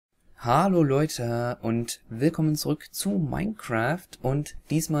Hallo Leute und willkommen zurück zu Minecraft und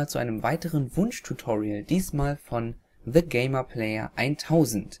diesmal zu einem weiteren Wunschtutorial, diesmal von The Gamer Player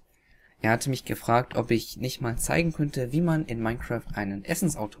 1000. Er hatte mich gefragt, ob ich nicht mal zeigen könnte, wie man in Minecraft einen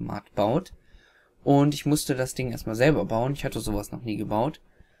Essensautomat baut, und ich musste das Ding erstmal selber bauen. Ich hatte sowas noch nie gebaut.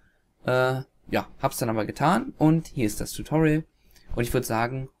 Ja, hab's dann aber getan und hier ist das Tutorial. Und ich würde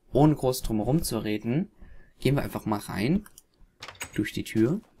sagen, ohne groß drumherum zu reden, gehen wir einfach mal rein durch die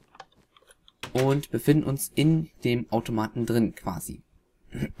Tür und befinden uns in dem Automaten drin quasi.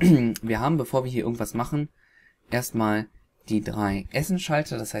 Wir haben, bevor wir hier irgendwas machen, erstmal die 3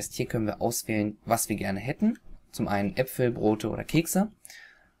 Essensschalter. Das heißt, hier können wir auswählen, was wir gerne hätten. Zum einen Äpfel, Brote oder Kekse.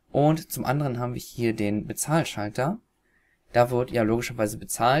 Und zum anderen haben wir hier den Bezahlschalter. Da wird ja logischerweise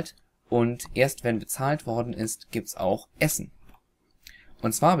bezahlt. Und erst wenn bezahlt worden ist, gibt's auch Essen.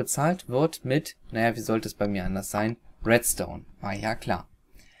 Und zwar bezahlt wird mit, naja, wie sollte es bei mir anders sein? Redstone. War ja klar.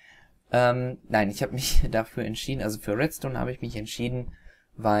 Nein, ich habe mich dafür entschieden, also für Redstone habe ich mich entschieden,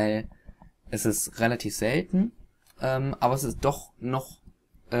 weil es ist relativ selten, aber es ist doch noch,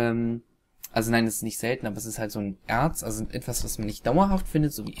 also nein, es ist nicht selten, aber es ist halt so ein Erz, also etwas, was man nicht dauerhaft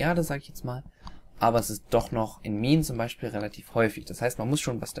findet, so wie Erde, sage ich jetzt mal, aber es ist doch noch in Minen zum Beispiel relativ häufig. Das heißt, man muss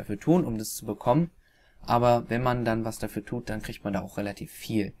schon was dafür tun, um das zu bekommen, aber wenn man dann was dafür tut, dann kriegt man da auch relativ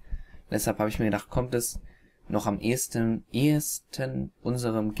viel. Deshalb habe ich mir gedacht, kommt es noch am ehesten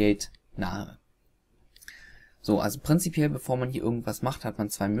unserem Geld nahe. So, also prinzipiell, bevor man hier irgendwas macht, hat man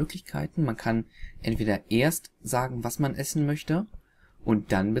 2 Möglichkeiten. Man kann entweder erst sagen, was man essen möchte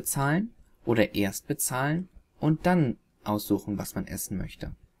und dann bezahlen, oder erst bezahlen und dann aussuchen, was man essen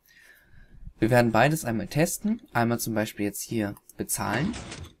möchte. Wir werden beides einmal testen. Einmal zum Beispiel jetzt hier bezahlen.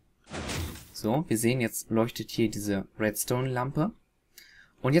 So, wir sehen, jetzt leuchtet hier diese Redstone-Lampe.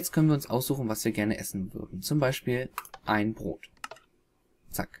 Und jetzt können wir uns aussuchen, was wir gerne essen würden. Zum Beispiel ein Brot.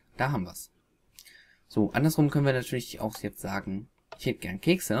 Zack, da haben wir's. So, andersrum können wir natürlich auch jetzt sagen, ich hätte gern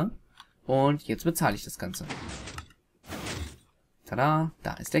Kekse und jetzt bezahle ich das Ganze. Tada,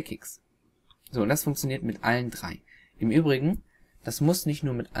 da ist der Keks. So, und das funktioniert mit allen 3. Im Übrigen, das muss nicht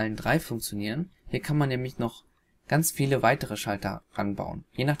nur mit allen 3 funktionieren. Hier kann man nämlich noch ganz viele weitere Schalter ranbauen.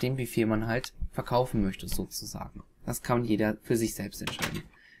 Je nachdem, wie viel man halt verkaufen möchte, sozusagen. Das kann jeder für sich selbst entscheiden.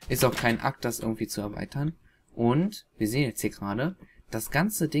 Ist auch kein Akt, das irgendwie zu erweitern. Und wir sehen jetzt hier gerade, das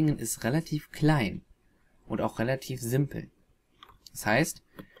ganze Ding ist relativ klein und auch relativ simpel. Das heißt,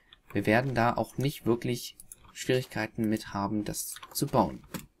 wir werden da auch nicht wirklich Schwierigkeiten mit haben, das zu bauen.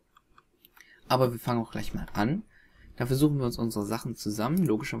 Aber wir fangen auch gleich mal an. Dafür suchen wir uns unsere Sachen zusammen.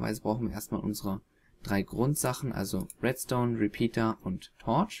 Logischerweise brauchen wir erstmal unsere 3 Grundsachen, also Redstone, Repeater und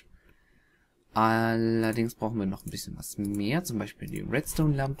Torch. Allerdings brauchen wir noch ein bisschen was mehr, zum Beispiel die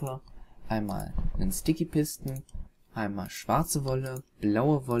Redstone-Lampe, einmal einen Sticky-Pisten, einmal schwarze Wolle,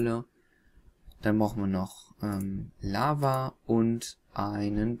 blaue Wolle, dann brauchen wir noch Lava und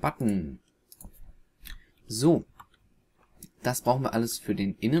einen Button. So, das brauchen wir alles für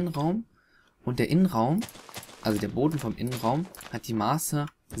den Innenraum. Und der Innenraum, also der Boden vom Innenraum, hat die Maße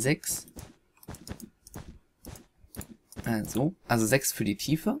 6, also 6 für die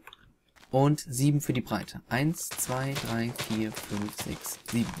Tiefe und 7 für die Breite. 1, 2, 3, 4, 5, 6,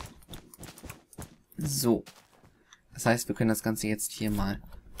 7. So. Das heißt, wir können das Ganze jetzt hier mal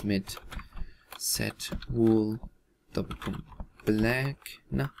mit set wool black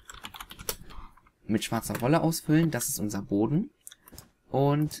mit schwarzer Wolle ausfüllen. Das ist unser Boden.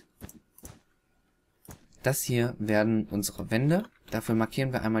 Und das hier werden unsere Wände. Dafür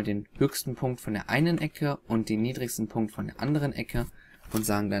markieren wir einmal den höchsten Punkt von der einen Ecke und den niedrigsten Punkt von der anderen Ecke und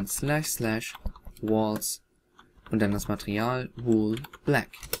sagen dann / walls und dann das Material wool black.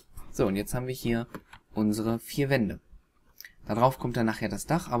 So, und jetzt haben wir hier unsere 4 Wände. Darauf kommt dann nachher das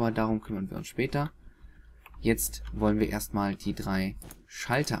Dach, aber darum kümmern wir uns später. Jetzt wollen wir erstmal die 3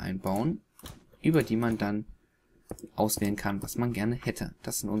 Schalter einbauen, über die man dann auswählen kann, was man gerne hätte.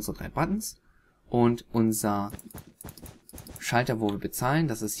 Das sind unsere 3 Buttons und unser Schalter, wo wir bezahlen,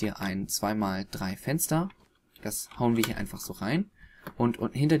 das ist hier ein 2x3 Fenster. Das hauen wir hier einfach so rein. Und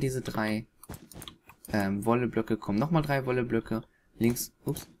hinter diese 3 Wolleblöcke kommen nochmal 3 Wolleblöcke.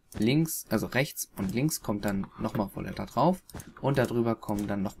 Links, also rechts und links kommt dann nochmal Wolle da drauf. Und darüber kommen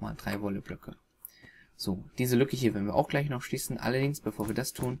dann nochmal 3 Wolleblöcke. So, diese Lücke hier werden wir auch gleich noch schließen. Allerdings, bevor wir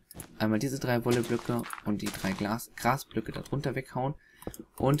das tun, einmal diese 3 Wolleblöcke und die 3 Grasblöcke darunter weghauen.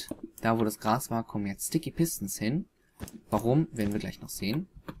 Und da, wo das Gras war, kommen jetzt Sticky Pistons hin. Warum, werden wir gleich noch sehen.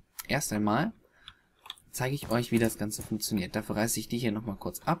 Erst einmal zeige ich euch, wie das Ganze funktioniert. Dafür reiße ich die hier nochmal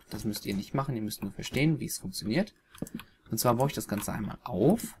kurz ab. Das müsst ihr nicht machen, ihr müsst nur verstehen, wie es funktioniert. Und zwar baue ich das Ganze einmal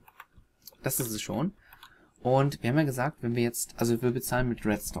auf. Das ist es schon. Und wir haben ja gesagt, wenn wir jetzt, also wir bezahlen mit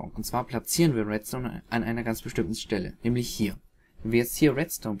Redstone. Und zwar platzieren wir Redstone an einer ganz bestimmten Stelle, nämlich hier. Wenn wir jetzt hier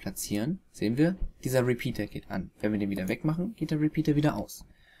Redstone platzieren, sehen wir, dieser Repeater geht an. Wenn wir den wieder wegmachen, geht der Repeater wieder aus.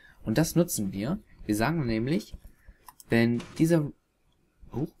 Und das nutzen wir. Wir sagen nämlich, wenn dieser...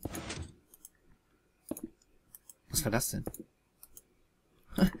 Oh. Was war das denn?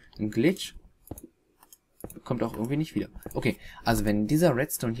 Ein Glitch. Kommt auch irgendwie nicht wieder. Okay, also wenn dieser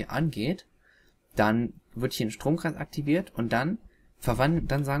Redstone hier angeht, dann wird hier ein Stromkreis aktiviert und dann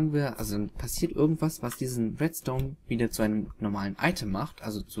dann sagen wir, also dann passiert irgendwas, was diesen Redstone wieder zu einem normalen Item macht,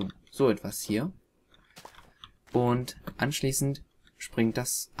 also zu so etwas hier. Und anschließend springt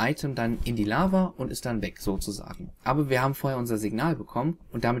das Item dann in die Lava und ist dann weg, sozusagen. Aber wir haben vorher unser Signal bekommen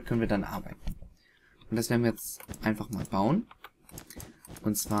und damit können wir dann arbeiten. Und das werden wir jetzt einfach mal bauen.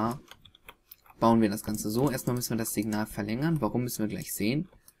 Und zwar bauen wir das Ganze so. Erstmal müssen wir das Signal verlängern. Warum, müssen wir gleich sehen.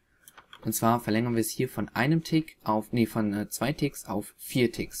 Und zwar verlängern wir es hier von einem Tick auf, von 2 Ticks auf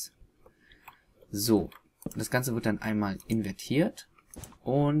 4 Ticks. So. Das Ganze wird dann einmal invertiert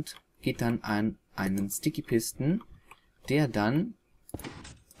und geht dann an einen Sticky Piston, der dann,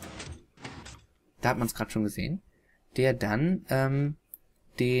 da hat man es gerade schon gesehen, der dann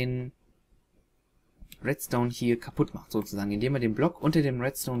den Redstone hier kaputt macht, sozusagen, indem er den Block unter dem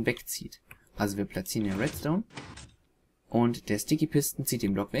Redstone wegzieht. Also wir platzieren den Redstone und der Sticky Piston zieht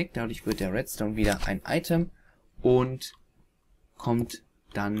den Block weg, dadurch wird der Redstone wieder ein Item und kommt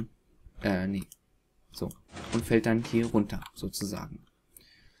dann, und fällt dann hier runter, sozusagen.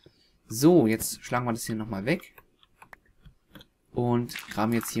 So, jetzt schlagen wir das hier nochmal weg und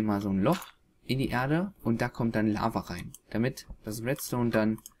graben jetzt hier mal so ein Loch in die Erde und da kommt dann Lava rein, damit das Redstone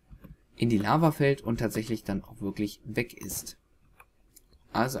dann in die Lava fällt und tatsächlich dann auch wirklich weg ist.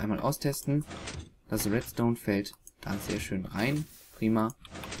 Also einmal austesten. Das Redstone fällt da sehr schön rein. Prima.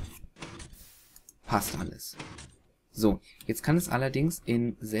 Passt alles. So, jetzt kann es allerdings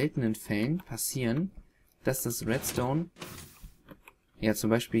in seltenen Fällen passieren, dass das Redstone ja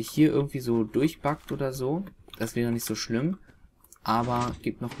zum Beispiel hier irgendwie so durchbackt oder so. Das wäre nicht so schlimm. Aber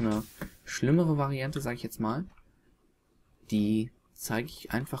gibt noch eine schlimmere Variante, sage ich jetzt mal. Die zeige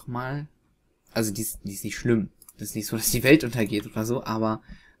ich einfach mal. Also die ist nicht schlimm. Das ist nicht so, dass die Welt untergeht oder so, aber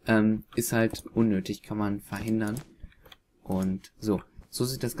ist halt unnötig, kann man verhindern. Und so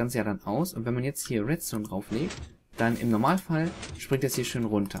sieht das Ganze ja dann aus. Und wenn man jetzt hier Redstone drauflegt, dann im Normalfall springt das hier schön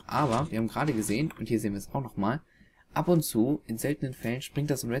runter. Aber wir haben gerade gesehen, und hier sehen wir es auch nochmal, ab und zu, in seltenen Fällen,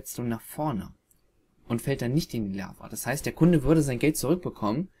 springt das Redstone nach vorne und fällt dann nicht in die Lava. Das heißt, der Kunde würde sein Geld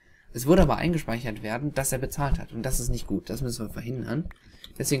zurückbekommen, es würde aber eingespeichert werden, dass er bezahlt hat. Und das ist nicht gut, das müssen wir verhindern.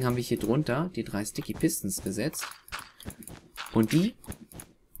 Deswegen haben wir hier drunter die 3 Sticky Pistons gesetzt. Und die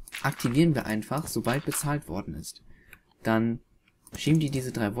aktivieren wir einfach, sobald bezahlt worden ist. Dann schieben die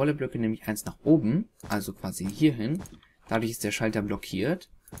diese 3 Wolleblöcke nämlich eins nach oben, also quasi hier hin. Dadurch ist der Schalter blockiert.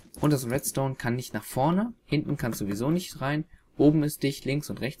 Und das Redstone kann nicht nach vorne, hinten kann es sowieso nicht rein. Oben ist dicht, links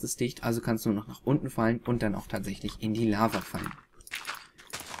und rechts ist dicht, also kann es nur noch nach unten fallen und dann auch tatsächlich in die Lava fallen.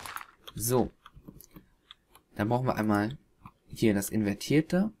 So. Dann brauchen wir einmal hier das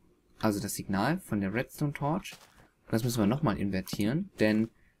Invertierte, also das Signal von der Redstone Torch. Und das müssen wir nochmal invertieren, denn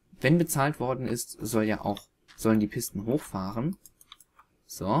wenn bezahlt worden ist, sollen die Pisten hochfahren.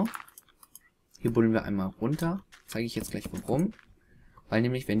 So. Hier buddeln wir einmal runter. Zeige ich jetzt gleich warum. Weil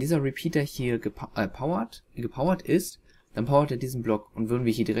nämlich, wenn dieser Repeater hier gepowert ist, dann powert er diesen Block. Und würden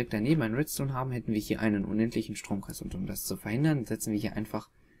wir hier direkt daneben einen Redstone haben, hätten wir hier einen unendlichen Stromkreis. Und um das zu verhindern, setzen wir hier einfach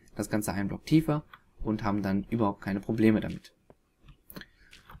das Ganze einen Block tiefer und haben dann überhaupt keine Probleme damit.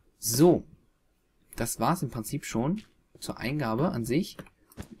 So. Das war's im Prinzip schon zur Eingabe an sich.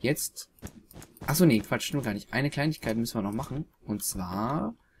 Jetzt... Achso, nee, Quatsch, stimmt gar nicht. Eine Kleinigkeit müssen wir noch machen. Und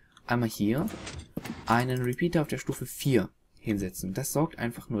zwar einmal hier einen Repeater auf der Stufe 4 hinsetzen. Das sorgt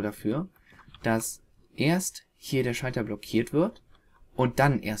einfach nur dafür, dass erst hier der Schalter blockiert wird und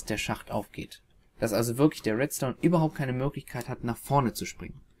dann erst der Schacht aufgeht. Dass also wirklich der Redstone überhaupt keine Möglichkeit hat, nach vorne zu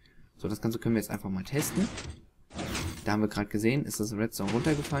springen. So, das Ganze können wir jetzt einfach mal testen. Da haben wir gerade gesehen, ist das Redstone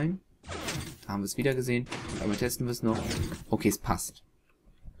runtergefallen. Da haben wir es wieder gesehen. Aber testen wir es noch. Okay, es passt.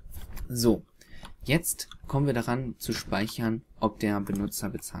 So, jetzt kommen wir daran zu speichern, ob der Benutzer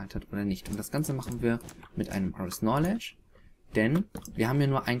bezahlt hat oder nicht. Und das Ganze machen wir mit einem RSKnowledge, denn wir haben ja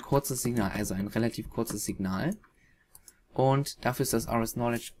nur ein kurzes Signal, also ein relativ kurzes Signal. Und dafür ist das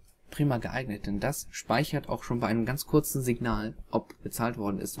RSKnowledge prima geeignet, denn das speichert auch schon bei einem ganz kurzen Signal, ob bezahlt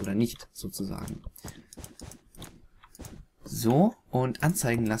worden ist oder nicht, sozusagen. So, und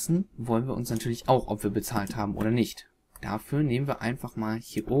anzeigen lassen wollen wir uns natürlich auch, ob wir bezahlt haben oder nicht. Dafür nehmen wir einfach mal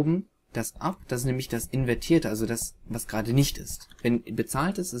hier oben das ab, das ist nämlich das Invertierte, also das, was gerade nicht ist. Wenn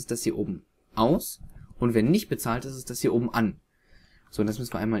bezahlt ist, ist das hier oben aus Und wenn nicht bezahlt ist, ist das hier oben an. So, und das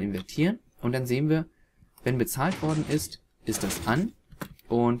müssen wir einmal invertieren. Und dann sehen wir, wenn bezahlt worden ist, ist das an.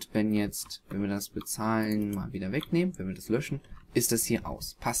 Und wenn wir das Bezahlen mal wieder wegnehmen, wenn wir das löschen, ist das hier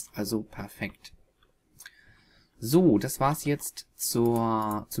aus. Passt also perfekt. So, das war's jetzt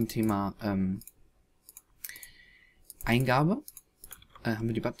zum Thema Eingabe. Haben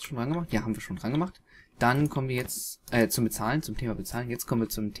wir die Buttons schon dran gemacht? Ja, haben wir schon dran gemacht. Dann kommen wir jetzt zum Thema Bezahlen. Jetzt kommen wir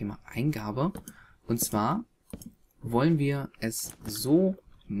zum Thema Eingabe. Und zwar wollen wir es so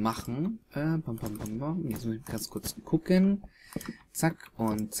machen. Jetzt muss ich ganz kurz gucken. Zack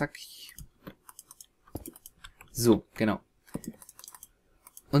und zack. So, genau.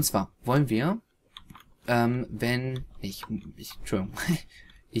 Und zwar wollen wir, Entschuldigung,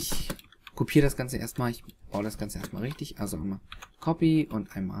 ich kopiere das Ganze erstmal, ich baue das Ganze erstmal richtig, also einmal Copy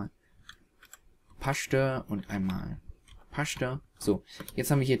und einmal Paste und einmal Paste. So, jetzt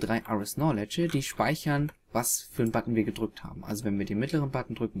haben wir hier 3 RS Knowledge, die speichern, was für einen Button wir gedrückt haben. Also wenn wir den mittleren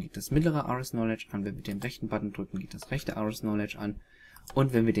Button drücken, geht das mittlere RS Knowledge an, wenn wir den rechten Button drücken, geht das rechte RS Knowledge an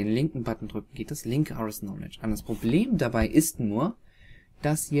und wenn wir den linken Button drücken, geht das linke RS Knowledge an. Das Problem dabei ist nur,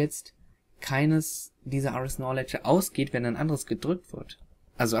 dass jetzt keines dieser RS Knowledge ausgeht, wenn ein anderes gedrückt wird,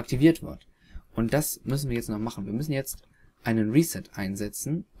 also aktiviert wird. Und das müssen wir jetzt noch machen. Wir müssen jetzt einen Reset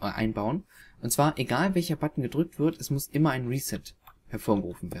einbauen. Und zwar, egal welcher Button gedrückt wird, es muss immer ein Reset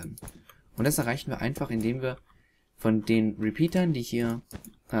hervorgerufen werden. Und das erreichen wir einfach, indem wir von den Repeatern, die hier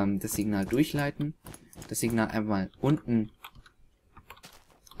das Signal durchleiten, das Signal einmal unten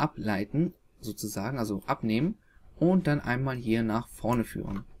ableiten, sozusagen, also abnehmen, und dann einmal hier nach vorne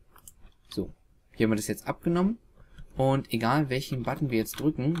führen. So, hier haben wir das jetzt abgenommen. Und egal welchen Button wir jetzt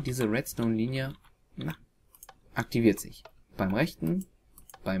drücken, diese Redstone-Linie aktiviert sich. Beim rechten,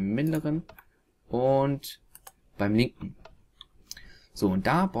 beim mittleren und beim linken. So, und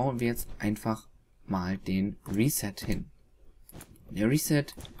da bauen wir jetzt einfach mal den Reset hin. Der Reset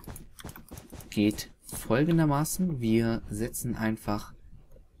geht folgendermaßen. Wir setzen einfach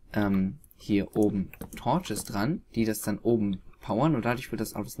hier oben Torches dran, die das dann oben powern, und dadurch wird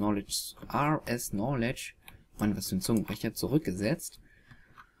das RS Knowledge, Mann, was für ein Zungenbrecher, zurückgesetzt.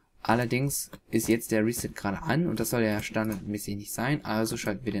 Allerdings ist jetzt der Reset gerade an und das soll ja standardmäßig nicht sein, also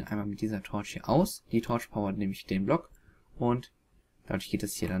schalten wir den einmal mit dieser Torch hier aus. Die Torch powert nämlich den Block und dadurch geht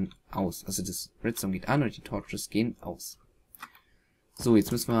das hier dann aus. Also das Redstone geht an und die Torches gehen aus. So,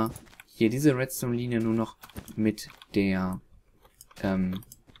 jetzt müssen wir hier diese Redstone-Linie nur noch mit dem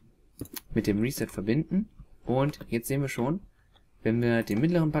Reset verbinden. Und jetzt sehen wir schon, wenn wir den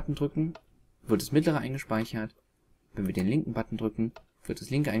mittleren Button drücken, wird das mittlere eingespeichert. Wenn wir den linken Button drücken, wird das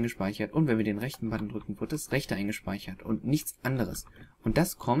linke eingespeichert. Und wenn wir den rechten Button drücken, wird das rechte eingespeichert. Und nichts anderes. Und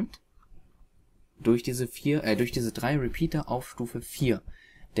das kommt durch diese 3 Repeater auf Stufe 4.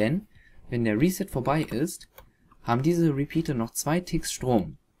 Denn, wenn der Reset vorbei ist, haben diese Repeater noch 2 Ticks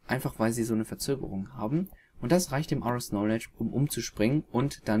Strom. Einfach weil sie so eine Verzögerung haben. Und das reicht dem RS Knowledge, um umzuspringen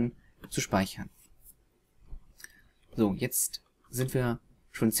und dann zu speichern. So, jetzt sind wir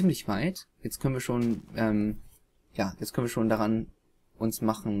schon ziemlich weit. Jetzt können wir schon, daran uns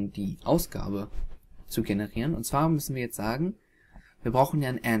machen, die Ausgabe zu generieren. Und zwar müssen wir jetzt sagen, wir brauchen ja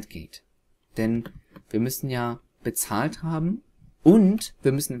ein AND-Gate. Denn wir müssen ja bezahlt haben und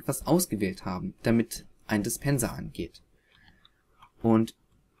wir müssen etwas ausgewählt haben, damit ein Dispenser angeht. Und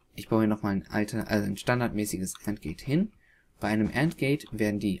ich baue hier nochmal ein standardmäßiges AND-Gate hin. Bei einem AND-Gate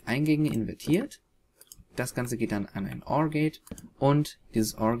werden die Eingänge invertiert. Das Ganze geht dann an ein OR-Gate und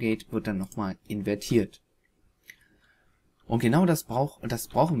dieses OR-Gate wird dann nochmal invertiert. Und genau das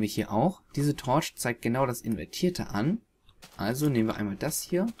brauchen wir hier auch. Diese Torch zeigt genau das Invertierte an. Also nehmen wir einmal das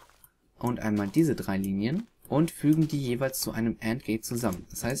hier und einmal diese 3 Linien und fügen die jeweils zu einem AND-Gate zusammen.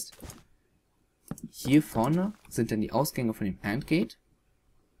 Das heißt, hier vorne sind dann die Ausgänge von dem AND-Gate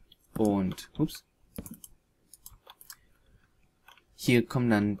und hier kommen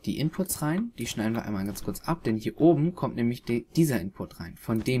dann die Inputs rein. Die schneiden wir einmal ganz kurz ab, denn hier oben kommt nämlich dieser Input rein,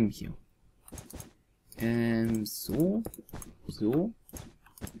 von dem hier. So.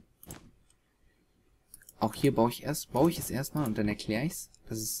 Auch hier baue ich es erstmal und dann erkläre ich es.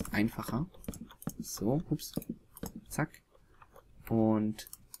 Das ist einfacher. So, zack. Und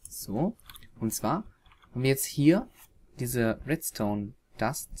so. Und zwar haben wir jetzt hier diese Redstone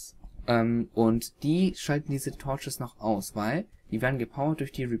Dusts und die schalten diese Torches noch aus, weil die werden gepowert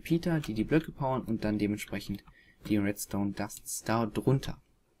durch die Repeater, die die Blöcke powern und dann dementsprechend die Redstone Dusts da drunter.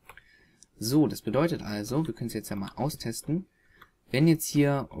 So, das bedeutet also, wir können es jetzt ja mal austesten, wenn jetzt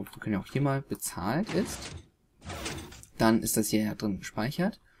hier, wir können ja auch hier mal bezahlt ist, dann ist das hier ja drin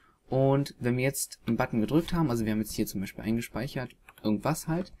gespeichert. Und wenn wir jetzt einen Button gedrückt haben, also wir haben jetzt hier zum Beispiel eingespeichert, irgendwas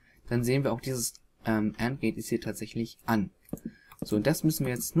halt, dann sehen wir auch dieses AND-Gate ist hier tatsächlich an. So, und das müssen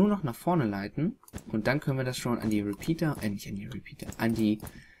wir jetzt nur noch nach vorne leiten. Und dann können wir das schon an die Repeater, nicht an die Repeater, an die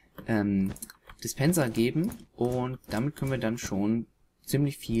Dispenser geben. Und damit können wir dann schon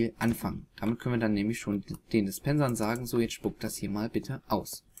ziemlich viel anfangen. Damit können wir dann nämlich schon den Dispensern sagen, so, jetzt spuckt das hier mal bitte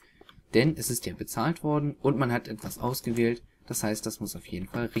aus. Denn es ist ja bezahlt worden und man hat etwas ausgewählt. Das heißt, das muss auf jeden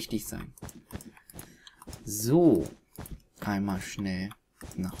Fall richtig sein. So, einmal schnell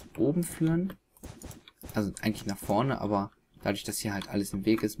nach oben führen. Also eigentlich nach vorne, aber dadurch, dass hier halt alles im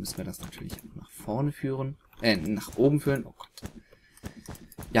Weg ist, müssen wir das natürlich auch nach vorne führen. Nach oben führen. Oh Gott.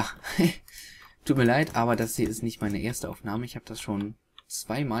 Ja, tut mir leid, aber das hier ist nicht meine erste Aufnahme. Ich habe das schon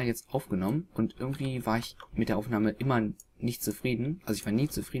zweimal jetzt aufgenommen und irgendwie war ich mit der Aufnahme immer nicht zufrieden. Also ich war nie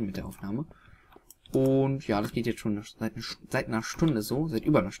zufrieden mit der Aufnahme. Und ja, das geht jetzt schon seit einer Stunde so, seit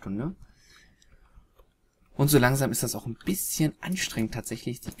über einer Stunde. Und so langsam ist das auch ein bisschen anstrengend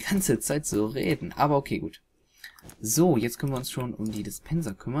tatsächlich, die ganze Zeit zu reden. Aber okay, gut. So, jetzt können wir uns schon um die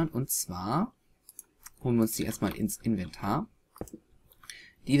Dispenser kümmern. Und zwar holen wir uns die erstmal ins Inventar.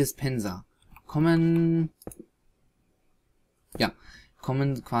 Die Dispenser kommen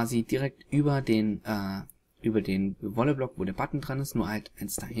quasi direkt über den Wolleblock, wo der Button dran ist, nur halt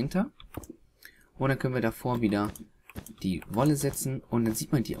eins dahinter. Und dann können wir davor wieder die Wolle setzen und dann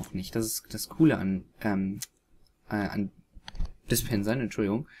sieht man die auch nicht. Das ist das Coole an Dispensern,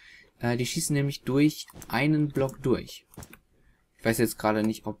 Entschuldigung. Die schießen nämlich durch einen Block durch. Ich weiß jetzt gerade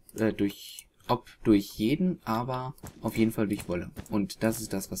nicht, ob durch jeden, aber auf jeden Fall durch Wolle. Und das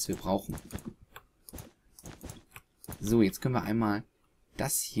ist das, was wir brauchen. So, jetzt können wir einmal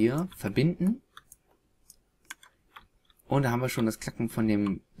das hier verbinden. Und da haben wir schon das Klacken von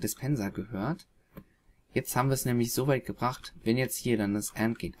dem Dispenser gehört. Jetzt haben wir es nämlich so weit gebracht, wenn jetzt hier dann das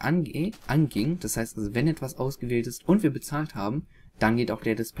AND-Gate anging, das heißt also, wenn etwas ausgewählt ist und wir bezahlt haben, dann geht auch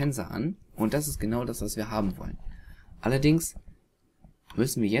der Dispenser an. Und das ist genau das, was wir haben wollen. Allerdings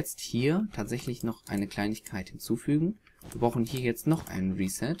müssen wir jetzt hier tatsächlich noch eine Kleinigkeit hinzufügen. Wir brauchen hier jetzt noch einen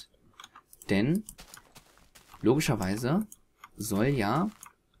Reset, denn logischerweise soll ja,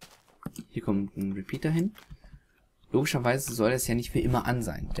 hier kommt ein Repeater hin, logischerweise soll das ja nicht für immer an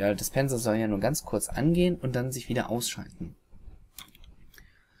sein. Der Dispenser soll ja nur ganz kurz angehen und dann sich wieder ausschalten.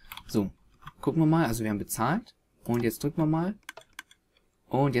 So, gucken wir mal, also wir haben bezahlt und jetzt drücken wir mal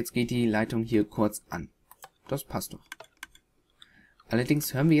und jetzt geht die Leitung hier kurz an. Das passt doch.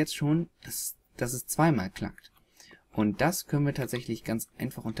 Allerdings hören wir jetzt schon, dass es zweimal klackt. Und das können wir tatsächlich ganz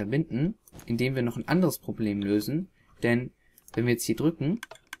einfach unterbinden, indem wir noch ein anderes Problem lösen. Denn wenn wir jetzt hier drücken,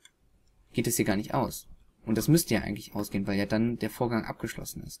 geht es hier gar nicht aus. Und das müsste ja eigentlich ausgehen, weil ja dann der Vorgang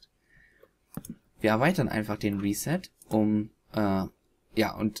abgeschlossen ist. Wir erweitern einfach den Reset, und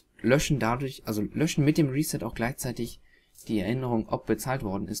löschen dadurch, also löschen mit dem Reset auch gleichzeitig die Erinnerung, ob bezahlt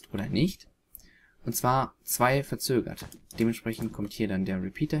worden ist oder nicht. Und zwar 2 verzögert. Dementsprechend kommt hier dann der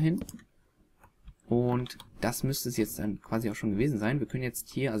Repeater hin. Und das müsste es jetzt dann quasi auch schon gewesen sein. Wir können jetzt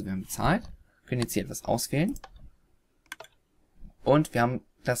hier, also wir haben bezahlt, können jetzt hier etwas auswählen. Und wir haben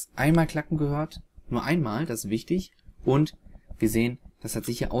das einmal klacken gehört. Nur einmal, das ist wichtig. Und wir sehen, das hat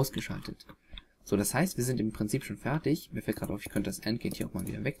sich hier ausgeschaltet. So, das heißt, wir sind im Prinzip schon fertig. Mir fällt gerade auf, ich könnte das AND-Gate hier auch mal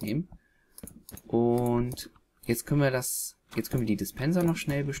wieder wegnehmen. Und jetzt können wir die Dispenser noch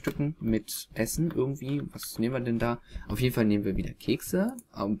schnell bestücken mit Essen irgendwie. Was nehmen wir denn da? Auf jeden Fall nehmen wir wieder Kekse.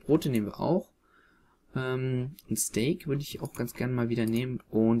 Brote nehmen wir auch. Ein Steak würde ich auch ganz gerne mal wieder nehmen.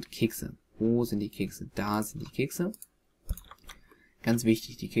 Und Kekse. Wo sind die Kekse? Da sind die Kekse. Ganz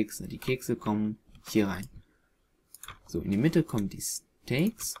wichtig, die Kekse. Die Kekse kommen hier rein. So, in die Mitte kommen die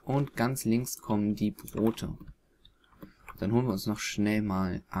Steaks und ganz links kommen die Brote. Dann holen wir uns noch schnell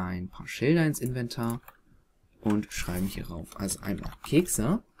mal ein paar Schilder ins Inventar und schreiben hier rauf. Also einmal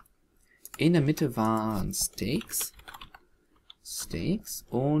Kekse. In der Mitte waren Steaks.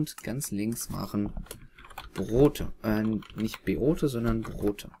 Und ganz links waren Brote. Nicht Beote, sondern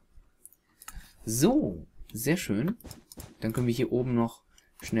Brote. So, sehr schön. Dann können wir hier oben noch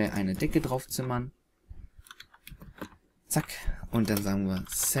schnell eine Decke drauf zimmern. Zack. Und dann sagen wir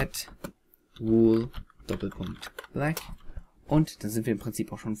Set Wool Doppelpunkt Black. Und dann sind wir im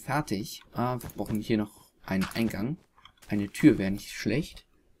Prinzip auch schon fertig. Wir brauchen hier noch einen Eingang. Eine Tür wäre nicht schlecht,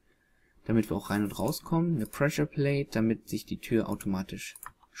 damit wir auch rein und rauskommen. Eine Pressure Plate, damit sich die Tür automatisch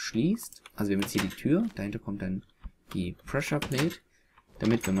schließt. Also wir haben jetzt hier die Tür, dahinter kommt dann die Pressure Plate,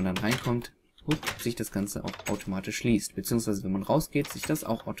 damit, wenn man dann reinkommt, sich das Ganze auch automatisch schließt. Beziehungsweise, wenn man rausgeht, sich das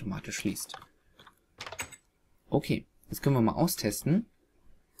auch automatisch schließt. Okay, jetzt können wir mal austesten.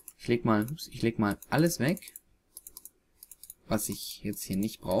 Ich leg mal alles weg, was ich jetzt hier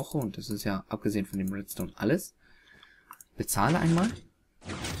nicht brauche. Und das ist ja, abgesehen von dem Redstone, alles. Bezahle einmal.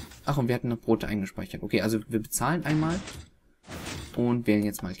 Ach, und wir hatten noch Brote eingespeichert. Okay, also wir bezahlen einmal und wählen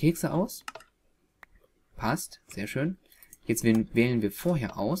jetzt mal Kekse aus. Passt, sehr schön. Jetzt wählen wir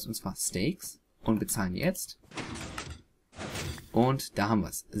vorher aus, und zwar Steaks, und bezahlen jetzt. Und da haben wir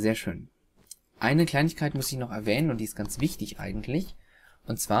es. Sehr schön. Eine Kleinigkeit muss ich noch erwähnen, und die ist ganz wichtig eigentlich.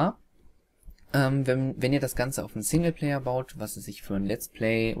 Und zwar, wenn ihr das Ganze auf einen Singleplayer baut, was es sich für ein Let's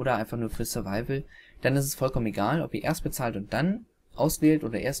Play oder einfach nur für Survival, dann ist es vollkommen egal, ob ihr erst bezahlt und dann auswählt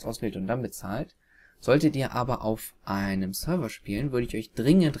oder erst auswählt und dann bezahlt. Solltet ihr aber auf einem Server spielen, würde ich euch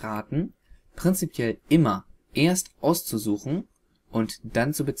dringend raten, prinzipiell immer erst auszusuchen und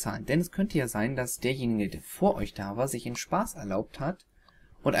dann zu bezahlen. Denn es könnte ja sein, dass derjenige, der vor euch da war, sich einen Spaß erlaubt hat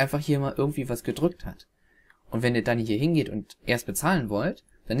und einfach hier mal irgendwie was gedrückt hat. Und wenn ihr dann hier hingeht und erst bezahlen wollt,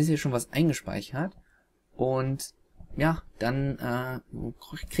 dann ist hier schon was eingespeichert und ja, dann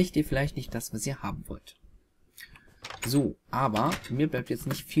kriegt ihr vielleicht nicht das, was ihr haben wollt. So, aber mir bleibt jetzt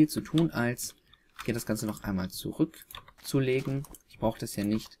nicht viel zu tun, als hier das Ganze noch einmal zurückzulegen. Ich brauche das ja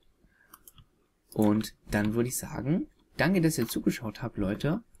nicht. Und dann würde ich sagen, danke, dass ihr zugeschaut habt,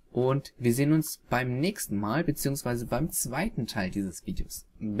 Leute. Und wir sehen uns beim nächsten Mal, beziehungsweise beim zweiten Teil dieses Videos.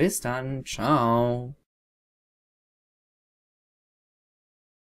 Bis dann, ciao!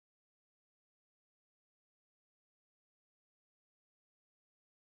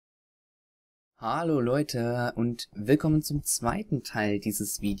 Hallo Leute und willkommen zum zweiten Teil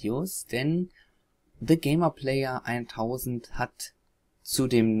dieses Videos, denn The Gamer Player 1000 hat zu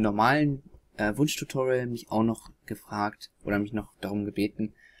dem normalen Wunschtutorial mich auch noch gefragt oder mich noch darum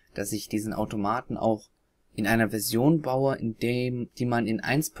gebeten, dass ich diesen Automaten auch in einer Version baue, die man in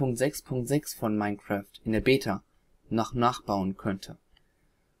 1.6.6 von Minecraft in der Beta noch nachbauen könnte.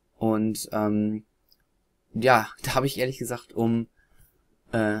 Und ja, da habe ich ehrlich gesagt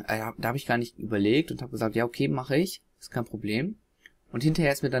da habe ich gar nicht überlegt und habe gesagt, ja okay, mache ich, ist kein Problem. Und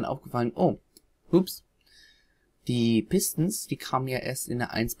hinterher ist mir dann aufgefallen, oh, ups, die Pistons, die kamen ja erst in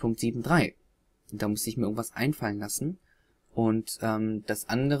der 1.73. Da musste ich mir irgendwas einfallen lassen. Und das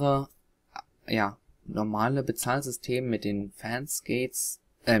andere, ja, normale Bezahlsystem mit den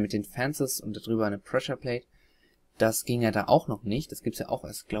mit den Fences und darüber eine Pressure Plate, das ging ja da auch noch nicht. Das gibt's ja auch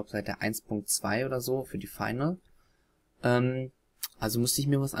erst, glaube seit der 1.2 oder so für die Final. Also musste ich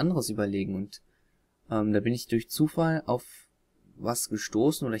mir was anderes überlegen und da bin ich durch Zufall auf was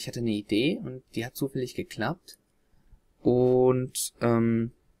gestoßen oder ich hatte eine Idee und die hat zufällig geklappt. Und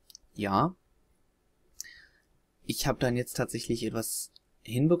ja, ich habe dann jetzt tatsächlich etwas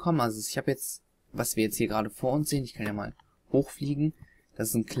hinbekommen. Also ich habe jetzt, was wir jetzt hier gerade vor uns sehen, ich kann ja mal hochfliegen. Das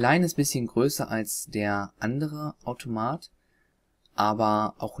ist ein kleines bisschen größer als der andere Automat,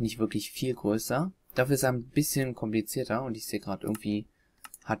 aber auch nicht wirklich viel größer. Dafür ist er ein bisschen komplizierter und ich sehe gerade, irgendwie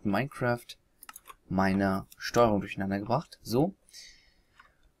hat Minecraft meine Steuerung durcheinander gebracht. So.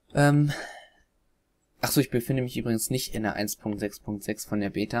 Achso, ich befinde mich übrigens nicht in der 1.6.6 von der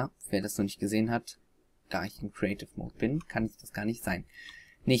Beta. Wer das noch nicht gesehen hat, da ich in Creative Mode bin, kann das gar nicht sein.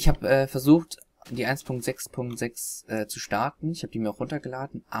 Nee, ich habe versucht, die 1.6.6 zu starten. Ich habe die mir auch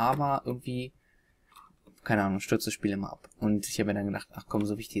runtergeladen, aber irgendwie, keine Ahnung, stürzt das Spiel immer ab. Und ich habe mir dann gedacht, ach komm,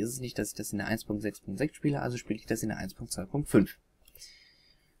 so wichtig ist es nicht, dass ich das in der 1.6.6 spiele, also spiele ich das in der 1.2.5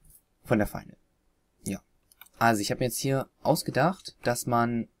 von der Final. Ja. Also ich habe mir jetzt hier ausgedacht, dass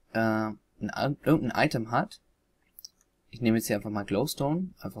man irgendein Item hat. Ich nehme jetzt hier einfach mal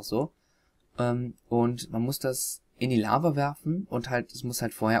Glowstone, einfach so. Und man muss das in die Lava werfen und halt, es muss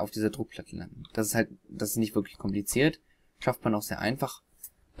halt vorher auf dieser Druckplatte landen. Das ist nicht wirklich kompliziert. Schafft man auch sehr einfach.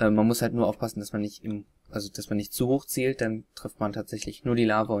 Man muss halt nur aufpassen, dass man nicht dass man nicht zu hoch zielt, dann trifft man tatsächlich nur die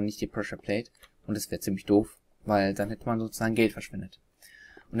Lava und nicht die Pressure Plate. Und das wäre ziemlich doof, weil dann hätte man sozusagen Geld verschwendet.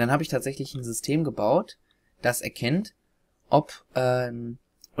 Und dann habe ich tatsächlich ein System gebaut, das erkennt, dass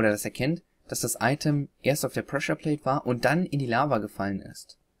das Item erst auf der Pressure Plate war und dann in die Lava gefallen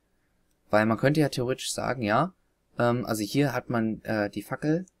ist. Weil man könnte ja theoretisch sagen, ja, also hier hat man die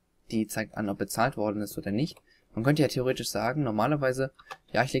Fackel, die zeigt an, ob bezahlt worden ist oder nicht. Man könnte ja theoretisch sagen, normalerweise,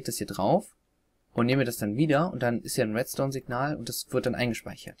 ja, ich lege das hier drauf und nehme das dann wieder und dann ist ja ein Redstone-Signal und das wird dann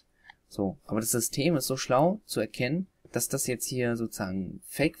eingespeichert. So, aber das System ist so schlau zu erkennen, dass das jetzt hier sozusagen ein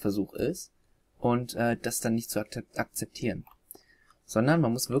Fake-Versuch ist und das dann nicht zu akzeptieren. Sondern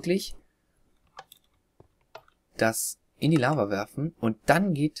man muss wirklich das in die Lava werfen und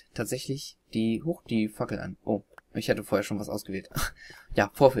dann geht tatsächlich die Fackel an. Oh, ich hatte vorher schon was ausgewählt. Ja,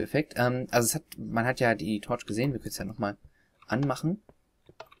 Vorführeffekt. Also man hat ja die Torch gesehen, wir können es ja nochmal anmachen.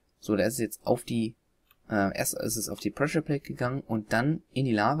 So, da ist es jetzt erst ist es auf die Pressure Plate gegangen und dann in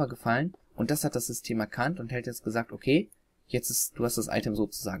die Lava gefallen und das hat das System erkannt und hat jetzt gesagt, okay, du hast das Item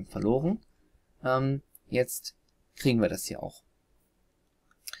sozusagen verloren. Jetzt kriegen wir das hier auch.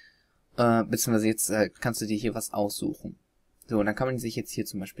 beziehungsweise jetzt kannst du dir hier was aussuchen. So, und dann kann man sich jetzt hier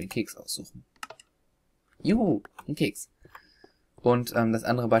zum Beispiel einen Keks aussuchen. Juhu, ein Keks. Und das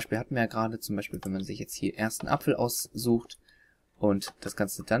andere Beispiel hatten wir ja gerade, zum Beispiel, wenn man sich jetzt hier erst einen Apfel aussucht und das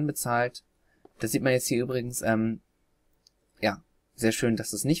Ganze dann bezahlt. Das sieht man jetzt hier übrigens, ja, sehr schön,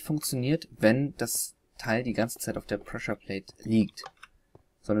 dass es nicht funktioniert, wenn das Teil die ganze Zeit auf der Pressure Plate liegt.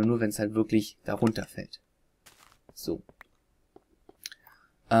 Sondern nur, wenn es halt wirklich darunter fällt. So.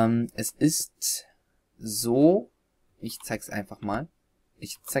 Es ist so, ich zeig's einfach mal.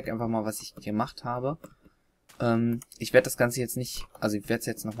 Ich zeige einfach mal, was ich gemacht habe. Ich werde das Ganze jetzt nicht, also ich werde es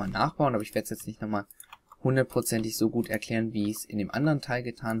jetzt nochmal nachbauen, aber ich werde es jetzt nicht nochmal hundertprozentig so gut erklären, wie ich es in dem anderen Teil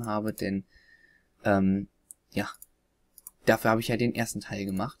getan habe, denn, ja, dafür habe ich ja den ersten Teil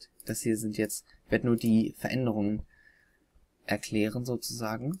gemacht. Das hier sind jetzt, ich werde nur die Veränderungen erklären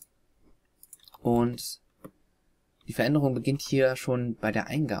sozusagen. Und die Veränderung beginnt hier schon bei der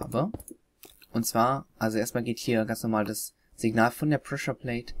Eingabe. Und zwar, also erstmal geht hier ganz normal das Signal von der Pressure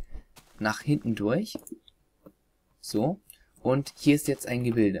Plate nach hinten durch. So. Und hier ist jetzt ein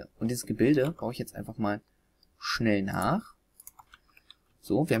Gebilde. Und dieses Gebilde baue ich jetzt einfach mal schnell nach.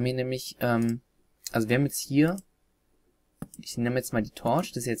 So, wir haben hier nämlich, also wir haben jetzt hier, ich nehme jetzt mal die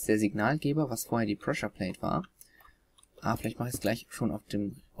Torch, das ist jetzt der Signalgeber, was vorher die Pressure Plate war. Ah, vielleicht mache ich es gleich schon auf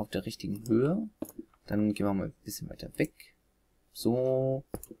der richtigen Höhe. Dann gehen wir mal ein bisschen weiter weg. So,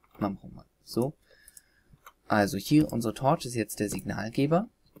 machen wir mal so. Also hier, unsere Torch ist jetzt der Signalgeber.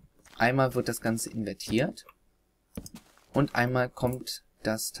 Einmal wird das Ganze invertiert. Und einmal kommt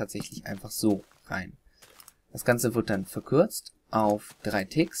das tatsächlich einfach so rein. Das Ganze wird dann verkürzt auf 3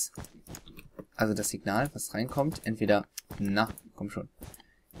 Ticks. Also das Signal, was reinkommt, entweder, na, komm schon.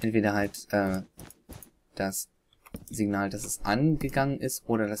 Entweder halt das Signal, dass es angegangen ist,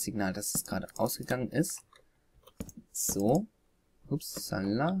 oder das Signal, dass es gerade ausgegangen ist. So.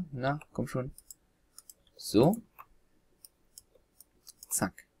 Upsala, na, komm schon. So.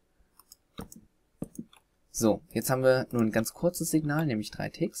 Zack. So, jetzt haben wir nur ein ganz kurzes Signal, nämlich 3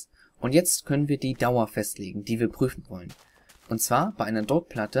 Ticks. Und jetzt können wir die Dauer festlegen, die wir prüfen wollen. Und zwar bei einer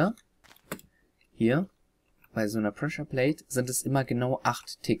Druckplatte, hier, bei so einer Pressure Plate, sind es immer genau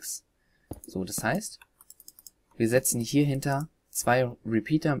 8 Ticks. So, das heißt, wir setzen hier hinter 2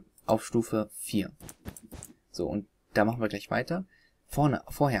 Repeater auf Stufe 4. So, und da machen wir gleich weiter.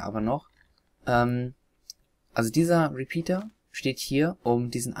 Vorher aber noch, also dieser Repeater steht hier, um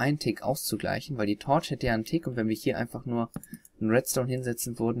diesen einen Tick auszugleichen, weil die Torch hätte ja einen Tick und wenn wir hier einfach nur einen Redstone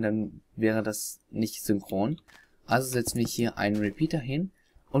hinsetzen würden, dann wäre das nicht synchron. Also setzen wir hier einen Repeater hin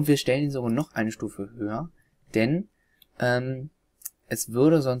und wir stellen ihn sogar noch eine Stufe höher, denn es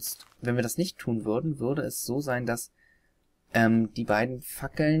würde sonst, wenn wir das nicht tun würden, würde es so sein, dass die beiden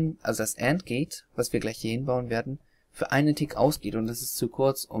Fackeln, also das AND-Gate, was wir gleich hier hinbauen werden, für einen Tick ausgeht und das ist zu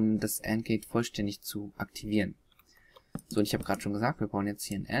kurz, um das AND-Gate vollständig zu aktivieren. So, und ich habe gerade schon gesagt, wir bauen jetzt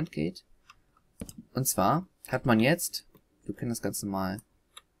hier ein AND-Gate. Und zwar hat man jetzt, wir können das Ganze mal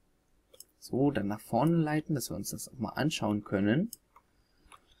so dann nach vorne leiten, dass wir uns das auch mal anschauen können.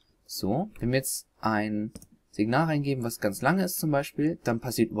 So, wenn wir jetzt ein Signal reingeben, was ganz lange ist zum Beispiel, dann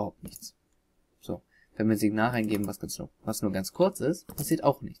passiert überhaupt nichts. So, wenn wir ein Signal reingeben, was nur ganz kurz ist, passiert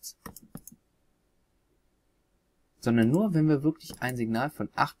auch nichts. Sondern nur, wenn wir wirklich ein Signal von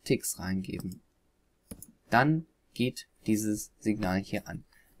 8 Ticks reingeben. Dann geht dieses Signal hier an.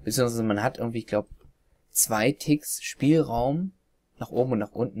 Beziehungsweise man hat irgendwie, ich glaube, 2 Ticks Spielraum nach oben und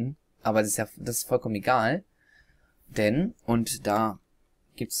nach unten. Aber das ist vollkommen egal. Denn, und da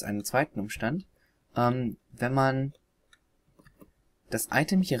gibt es einen zweiten Umstand, wenn man das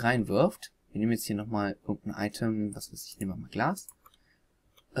Item hier reinwirft, wir nehmen jetzt hier nochmal irgendein Item, was weiß ich, nehmen wir mal Glas,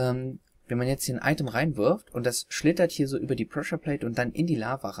 wenn man jetzt hier ein Item reinwirft und das schlittert hier so über die Pressure Plate und dann in die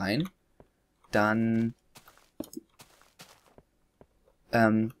Lava rein, dann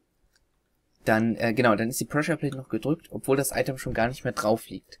ist die Pressure Plate noch gedrückt, obwohl das Item schon gar nicht mehr drauf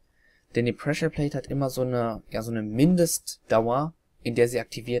liegt. Denn die Pressure Plate hat immer so eine Mindestdauer, in der sie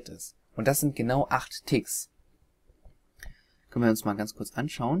aktiviert ist. Und das sind genau 8 Ticks. Können wir uns mal ganz kurz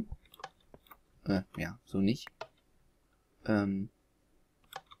anschauen. Ja, so nicht.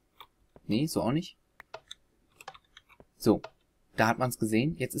 Nee, so auch nicht. So, da hat man es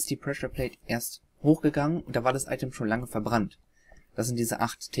gesehen. Jetzt ist die Pressure Plate erst hochgegangen und da war das Item schon lange verbrannt. Das sind diese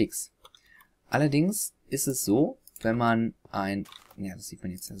 8 Ticks. Allerdings ist es so, wenn man das sieht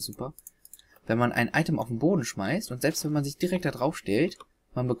man jetzt ja super, wenn man ein Item auf den Boden schmeißt und selbst wenn man sich direkt da drauf stellt,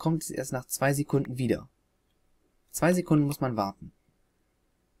 man bekommt es erst nach 2 Sekunden wieder. 2 Sekunden muss man warten.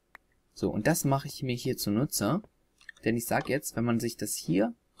 So, und das mache ich mir hier zunutze, denn ich sage jetzt, wenn man sich das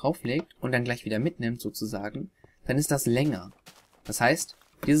hier rauflegt und dann gleich wieder mitnimmt sozusagen, dann ist das länger. Das heißt,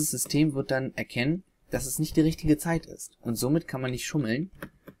 dieses System wird dann erkennen, dass es nicht die richtige Zeit ist. Und somit kann man nicht schummeln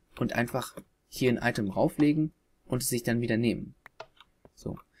und einfach hier ein Item rauflegen und es sich dann wieder nehmen.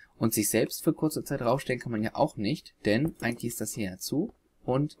 So. Und sich selbst für kurze Zeit rausstellen kann man ja auch nicht, denn eigentlich ist das hier ja zu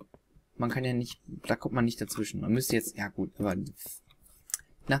und man kann ja nicht, da kommt man nicht dazwischen. Man müsste jetzt, ja gut, aber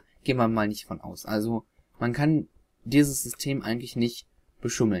na, gehen wir mal nicht von aus. Also man kann dieses System eigentlich nicht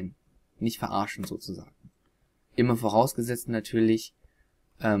beschummeln, nicht verarschen sozusagen. Immer vorausgesetzt natürlich,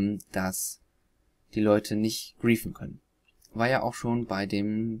 dass die Leute nicht griefen können. War ja auch schon bei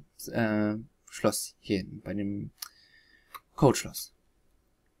dem Schloss hier hinten, bei dem Codeschloss.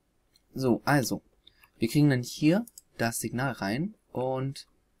 So, also, wir kriegen dann hier das Signal rein und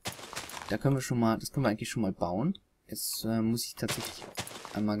da können wir schon mal, das können wir eigentlich schon mal bauen. Jetzt muss ich tatsächlich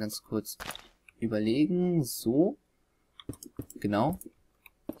einmal ganz kurz überlegen. So, genau.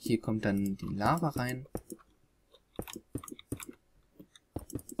 Hier kommt dann die Lava rein.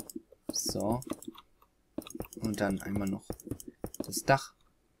 So. Und dann einmal noch das Dach.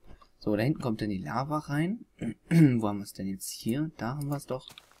 So, da hinten kommt dann die Lava rein. Wo haben wir es denn jetzt hier? Da haben wir es doch.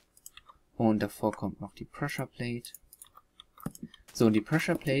 Und davor kommt noch die Pressure Plate. So, die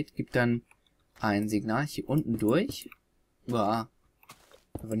Pressure Plate gibt dann ein Signal hier unten durch. Uah,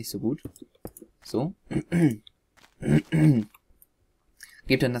 aber nicht so gut. So.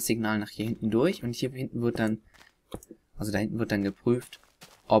 Gibt dann das Signal nach hier hinten durch und hier hinten wird dann, also da hinten wird dann geprüft,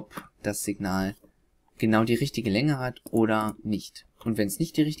 ob das Signal genau die richtige Länge hat oder nicht. Und wenn es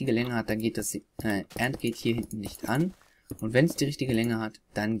nicht die richtige Länge hat, dann geht das AND geht hier hinten nicht an. Und wenn es die richtige Länge hat,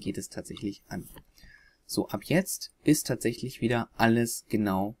 dann geht es tatsächlich an. So, ab jetzt ist tatsächlich wieder alles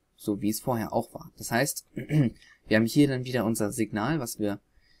genau so, wie es vorher auch war. Das heißt, wir haben hier dann wieder unser Signal, was wir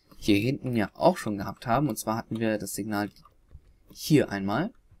hier hinten ja auch schon gehabt haben. Und zwar hatten wir das Signal hier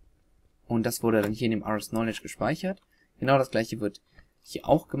einmal. Und das wurde dann hier in dem rs-knowledge gespeichert. Genau das gleiche wird hier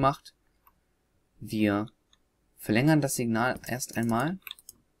auch gemacht. Wir verlängern das Signal erst einmal,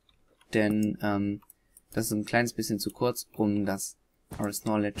 denn das ist ein kleines bisschen zu kurz, um das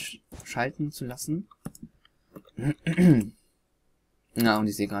rs-knowledge schalten zu lassen. Na, und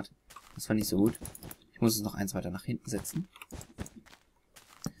ich sehe gerade, das war nicht so gut. Ich muss es noch eins weiter nach hinten setzen.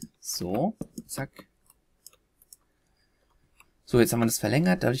 So, zack. So, jetzt haben wir das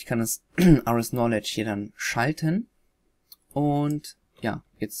verlängert. Dadurch kann das rs-knowledge hier dann schalten. Und ja,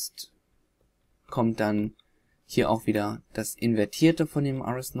 jetzt kommt dann hier auch wieder das Invertierte von dem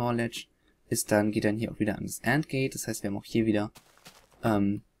rs-knowledge. Geht dann hier auch wieder an das AND-Gate. Das heißt, wir haben auch hier wieder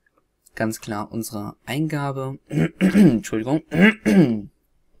ganz klar unsere Eingabe. Entschuldigung.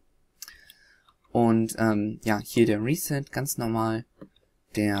 Und ja, hier der Reset, ganz normal,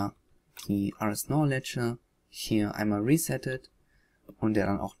 der die rs-knowledge hier einmal resettet und der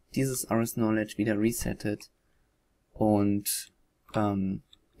dann auch dieses rs-knowledge wieder resettet. Und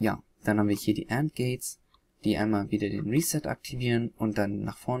ja, dann haben wir hier die AND-Gates, die einmal wieder den Reset aktivieren und dann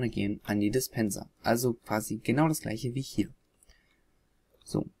nach vorne gehen an die Dispenser. Also quasi genau das gleiche wie hier.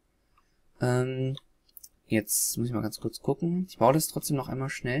 So. Jetzt muss ich mal ganz kurz gucken. Ich baue das trotzdem noch einmal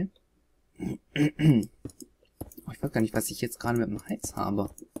schnell. Oh, ich weiß gar nicht, was ich jetzt gerade mit dem Hals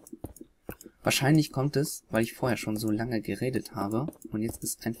habe. Wahrscheinlich kommt es, weil ich vorher schon so lange geredet habe. Und jetzt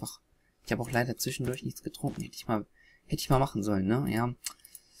ist einfach... Ich habe auch leider zwischendurch nichts getrunken. Hätte ich mal machen sollen, ne? Ja.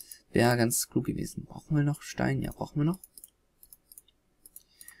 Wäre ganz klug gewesen. Brauchen wir noch Stein? Ja, brauchen wir noch.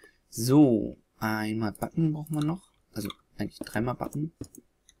 So. Einmal Button brauchen wir noch. Also eigentlich dreimal Button.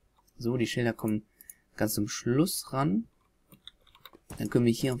 So, die Schilder kommen ganz zum Schluss ran. Dann können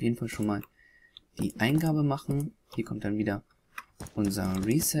wir hier auf jeden Fall schon mal die Eingabe machen. Hier kommt dann wieder unser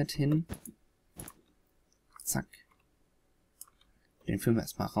Reset hin. Zack. Den führen wir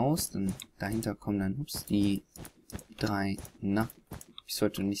erstmal raus. Dann dahinter kommen dann, ups, die drei. Na, ich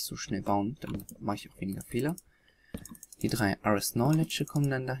sollte nicht so schnell bauen, dann mache ich auch weniger Fehler. Die drei rs-knowledge kommen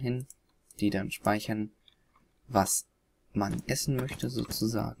dann dahin, die dann speichern, was man essen möchte,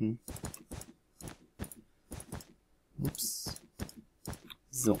 sozusagen. Ups.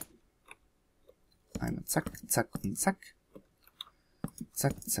 So. Einmal zack, zack und zack.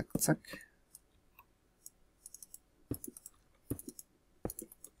 Zack, zack, zack.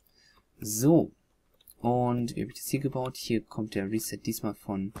 So. Und wie habe ich das hier gebaut? Hier kommt der Reset diesmal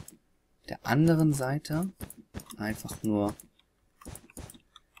von der anderen Seite. Einfach nur,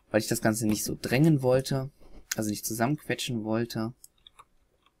 weil ich das Ganze nicht so drängen wollte. Also nicht zusammenquetschen wollte.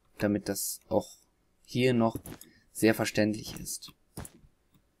 Damit das auch hier noch sehr verständlich ist.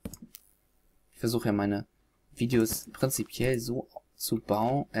 Ich versuche ja meine Videos prinzipiell so zu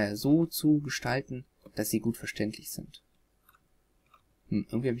bauen, so zu gestalten, dass sie gut verständlich sind.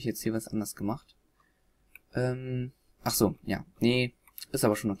 Irgendwie habe ich jetzt hier was anders gemacht. Ach so, ja. Nee, Ist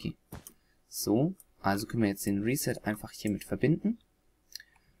aber schon okay. So, also können wir jetzt den Reset einfach hiermit verbinden.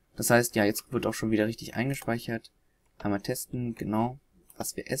 Das heißt, ja, jetzt wird auch schon wieder richtig eingespeichert. Einmal testen, genau,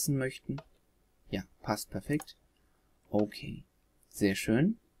 was wir essen möchten. Ja, passt perfekt. Okay, sehr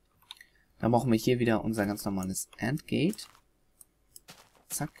schön. Dann brauchen wir hier wieder unser ganz normales AND-Gate.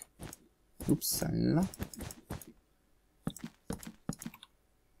 Zack. Upsala.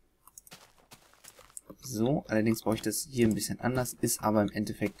 So, allerdings brauche ich das hier ein bisschen anders, ist aber im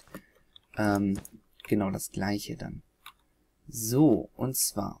Endeffekt genau das gleiche dann. So, und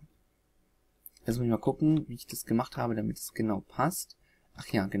zwar, jetzt muss ich mal gucken, wie ich das gemacht habe, damit es genau passt. Ach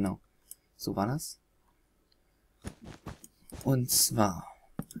ja, genau. So war das. Und zwar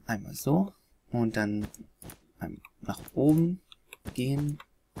einmal so und dann nach oben gehen.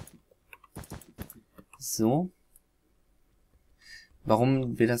 So.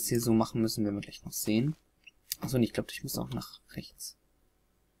 Warum wir das hier so machen müssen, werden wir gleich noch sehen. Achso, und ich glaube, ich muss auch nach rechts.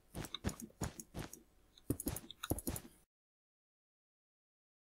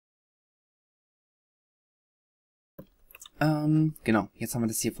 Genau, jetzt haben wir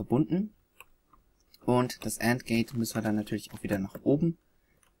das hier verbunden. Und das AND-Gate müssen wir dann natürlich auch wieder nach oben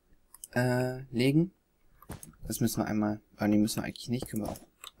legen. Das müssen wir einmal, nee, müssen wir eigentlich nicht, können wir auch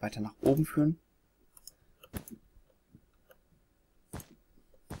weiter nach oben führen.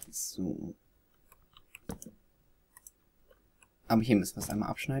 So. Aber hier müssen wir es einmal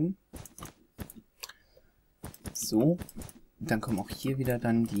abschneiden. So. Dann kommen auch hier wieder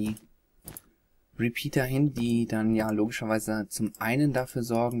dann die Repeater hin, die dann ja logischerweise zum einen dafür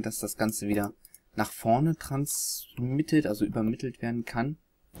sorgen, dass das Ganze wieder nach vorne transmittet, also übermittelt werden kann.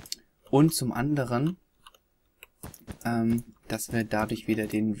 Und zum anderen, dass wir dadurch wieder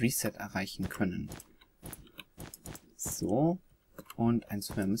den Reset erreichen können. So. Und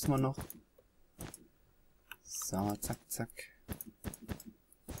eins mehr müssen wir noch. So, zack, zack.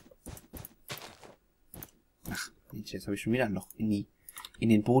 Ach, Mensch, jetzt habe ich schon wieder ein Loch in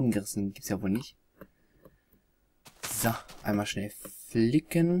den Boden gerissen. Gibt's ja wohl nicht. So, einmal schnell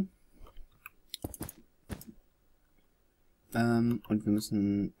flicken. Und wir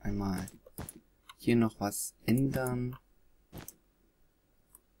müssen einmal hier noch was ändern.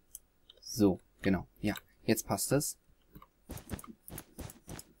 So, genau. Ja, jetzt passt es.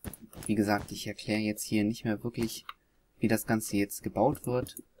 Wie gesagt, ich erkläre jetzt hier nicht mehr wirklich, wie das Ganze jetzt gebaut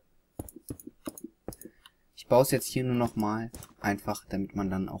wird. Ich baue es jetzt hier nur noch mal, einfach damit man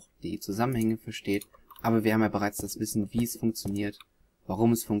dann auch die Zusammenhänge versteht. Aber wir haben ja bereits das Wissen, wie es funktioniert,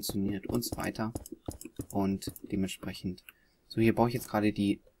 warum es funktioniert und so weiter. Und dementsprechend. So, hier baue ich jetzt gerade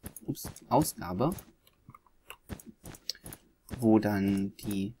die Ausgabe, wo dann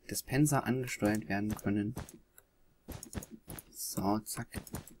die Dispenser angesteuert werden können. So, zack.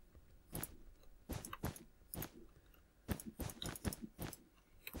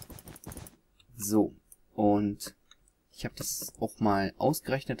 So, und ich habe das auch mal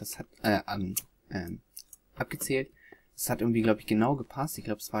ausgerechnet, das hat, abgezählt. Das hat irgendwie, glaube ich, genau gepasst. Ich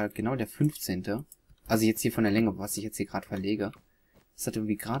glaube, es war genau der 15. Also jetzt hier von der Länge, was ich jetzt hier gerade verlege. Das hat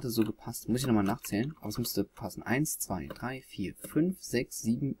irgendwie gerade so gepasst. Muss ich nochmal nachzählen, aber es müsste passen. 1, 2, 3, 4, 5, 6,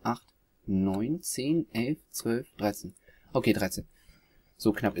 7, 8, 9, 10, 11, 12, 13. Okay, 13.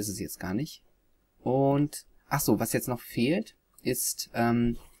 So knapp ist es jetzt gar nicht. Und, ach so, was jetzt noch fehlt, ist,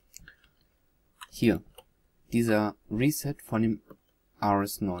 hier, dieser Reset von dem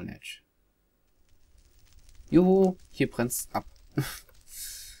RS Knowledge. Juhu, hier brennt's ab.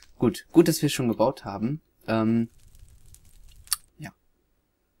 Gut, dass wir es schon gebaut haben. Ja,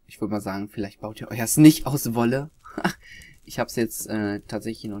 ich würde mal sagen, vielleicht baut ihr euers nicht aus Wolle. Ich habe es jetzt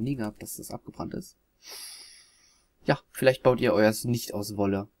tatsächlich noch nie gehabt, dass das abgebrannt ist. Ja, vielleicht baut ihr euers nicht aus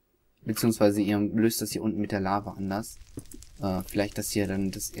Wolle. Beziehungsweise ihr löst das hier unten mit der Lava anders. Vielleicht, dass hier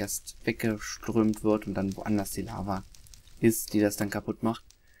dann das erst weggeströmt wird und dann woanders die Lava ist, die das dann kaputt macht.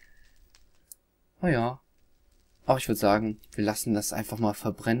 Naja. Aber ich würde sagen, wir lassen das einfach mal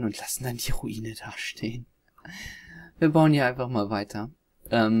verbrennen und lassen dann die Ruine dastehen. Wir bauen hier einfach mal weiter.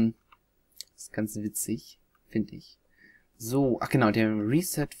 Das ist ganz witzig, finde ich. So, ach genau, der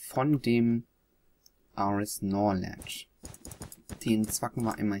Reset von dem RS Knowledge. Den zwacken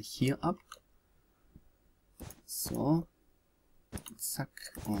wir einmal hier ab. So.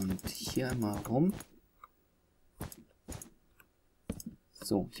 Zack. Und hier einmal rum.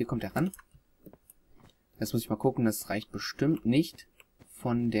 So, hier kommt er ran. Jetzt muss ich mal gucken, das reicht bestimmt nicht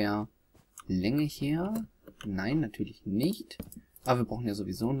von der Länge her. Nein, natürlich nicht. Aber wir brauchen ja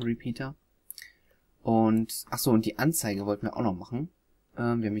sowieso einen Repeater. Und, ach so, und die Anzeige wollten wir auch noch machen. Wir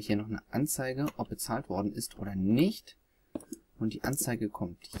haben hier noch eine Anzeige, ob bezahlt worden ist oder nicht. Und die Anzeige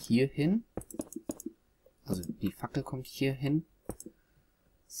kommt hier hin. Also die Fackel kommt hier hin.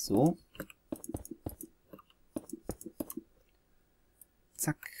 So.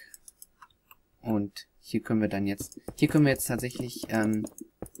 Zack. Und hier können wir dann jetzt, tatsächlich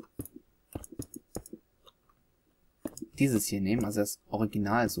dieses hier nehmen, also das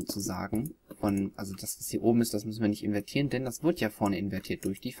Original sozusagen. Also das, was hier oben ist, das müssen wir nicht invertieren, denn das wird ja vorne invertiert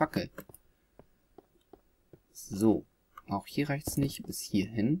durch die Fackel. So. Auch hier reicht es nicht, bis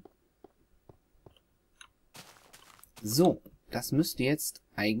hierhin. So. Das müsste jetzt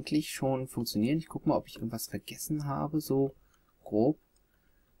eigentlich schon funktionieren. Ich gucke mal, ob ich irgendwas vergessen habe, so grob.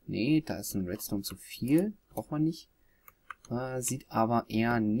 Nee, da ist ein Redstone zu viel. Braucht man nicht. Sieht aber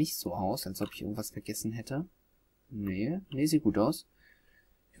eher nicht so aus, als ob ich irgendwas vergessen hätte. Nee, sieht gut aus.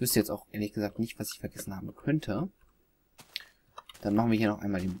 Ich wüsste jetzt auch ehrlich gesagt nicht, was ich vergessen haben könnte. Dann machen wir hier noch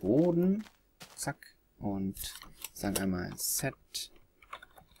einmal den Boden. Zack. Und sagen einmal Set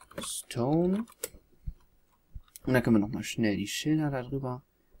Stone. Und dann können wir nochmal schnell die Schilder darüber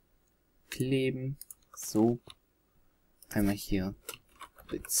kleben. So. Einmal hier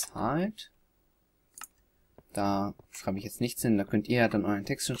bezahlt. Da schreibe ich jetzt nichts hin. Da könnt ihr ja dann euren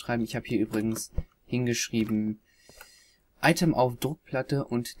Text schon schreiben. Ich habe hier übrigens hingeschrieben, Item auf Druckplatte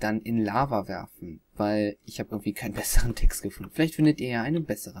und dann in Lava werfen. Weil ich habe irgendwie keinen besseren Text gefunden. Vielleicht findet ihr ja einen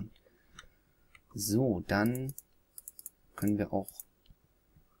besseren. So, dann können wir auch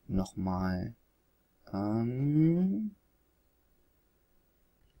nochmal was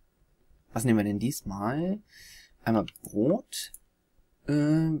nehmen wir denn diesmal? Einmal Brot.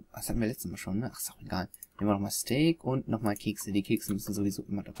 Was hatten wir letztes Mal schon, ne? Ach, ist auch egal. Nehmen wir nochmal Steak und nochmal Kekse. Die Kekse müssen sowieso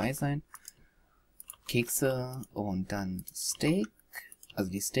immer dabei sein. Kekse und dann Steak.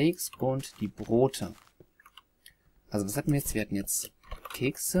 Also die Steaks und die Brote. Also was hatten wir jetzt? Wir hatten jetzt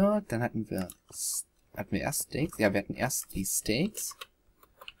Kekse, dann hatten wir erst Steaks. Ja, wir hatten erst die Steaks.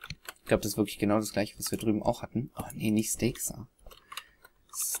 Ich glaube, das ist wirklich genau das gleiche, was wir drüben auch hatten. Oh, nee, nicht Steaks.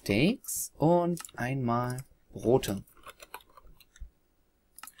 Steaks und einmal Brote.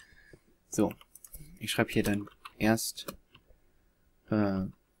 So. Ich schreibe hier dann erst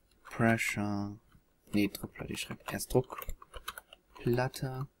Pressure. Nee, Druckplatte. Ich schreibe erst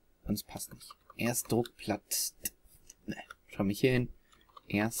Druckplatte. Und es passt nicht. Erst Druckplatte. Ne, schreibe ich hier hin.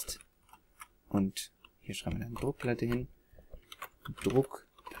 Erst. Und hier schreiben wir dann Druckplatte hin.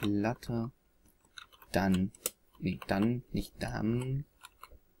 Druckplatte. Dann. Nee, dann. Nicht dann.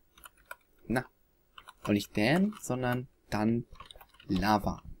 Na. Und nicht dann, sondern dann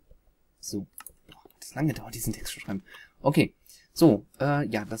Lava. So. Boah, das lange dauert, diesen Text zu schreiben. Okay. So,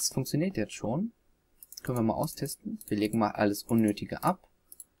 ja, das funktioniert jetzt schon. Können wir mal austesten. Wir legen mal alles Unnötige ab.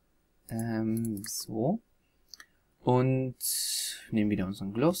 So. Und nehmen wieder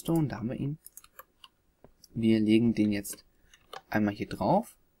unseren Glowstone. Da haben wir ihn. Wir legen den jetzt einmal hier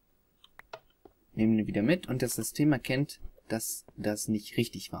drauf. Nehmen den wieder mit. Und das System erkennt, dass das nicht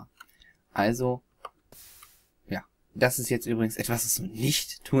richtig war. Also, ja. Das ist jetzt übrigens etwas, was man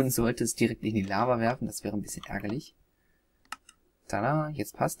nicht tun sollte. Es direkt in die Lava werfen. Das wäre ein bisschen ärgerlich. Tada,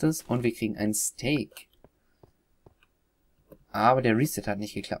 jetzt passt es. Und wir kriegen ein Steak. Aber der Reset hat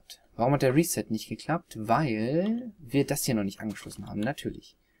nicht geklappt. Warum hat der Reset nicht geklappt? Weil wir das hier noch nicht angeschlossen haben.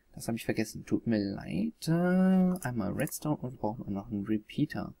 Natürlich. Das habe ich vergessen. Tut mir leid. Einmal Redstone und wir brauchen noch einen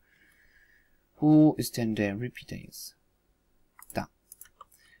Repeater. Wo ist denn der Repeater jetzt? Da.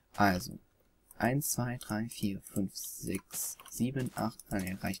 Also. 1, 2, 3, 4, 5, 6, 7, 8.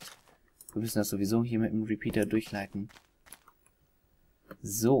 Nein, reicht. Wir müssen das sowieso hier mit dem Repeater durchleiten.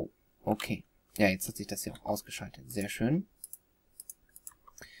 So. Okay. Ja, jetzt hat sich das hier auch ausgeschaltet. Sehr schön.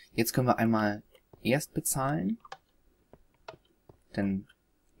 Jetzt können wir einmal erst bezahlen. Dann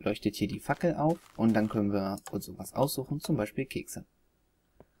leuchtet hier die Fackel auf. Und dann können wir uns sowas aussuchen. Zum Beispiel Kekse.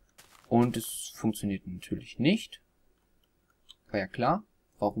 Und es funktioniert natürlich nicht. War ja klar.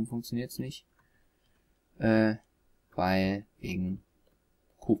 Warum funktioniert es nicht? Weil wegen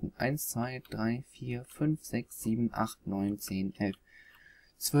Kuchen. 1, 2, 3, 4, 5, 6, 7, 8, 9, 10, 11,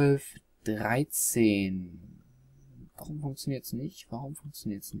 12, 13... Warum funktioniert es nicht? Warum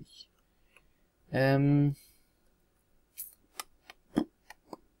funktioniert es nicht? Ich habe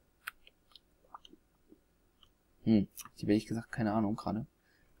ehrlich gesagt keine Ahnung gerade,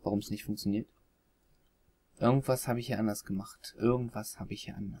 warum es nicht funktioniert. Irgendwas habe ich hier anders gemacht. Was habe ich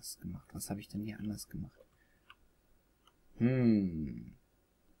denn hier anders gemacht?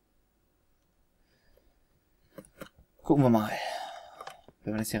 Gucken wir mal.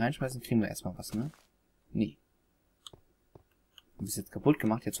 Wenn wir das hier reinschmeißen, kriegen wir erstmal was, ne? Nee. Hab es jetzt kaputt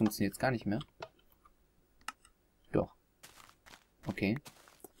gemacht, jetzt funktioniert es gar nicht mehr. Doch. Okay.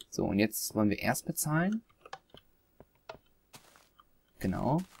 So, und jetzt wollen wir erst bezahlen.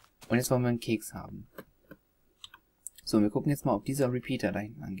 Genau. Und jetzt wollen wir einen Keks haben. So, wir gucken jetzt mal, ob dieser Repeater da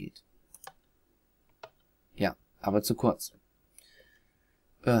hinten angeht. Ja, aber zu kurz.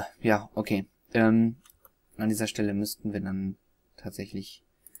 Ja, okay. An dieser Stelle müssten wir dann tatsächlich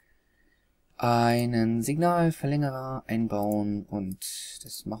einen Signalverlängerer einbauen und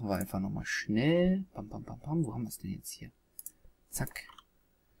das machen wir einfach nochmal schnell. Bam, bam, bam, bam. Wo haben wir es denn jetzt hier? Zack.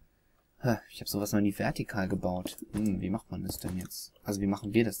 Ich habe sowas noch nie vertikal gebaut. Wie macht man das denn jetzt? Also wie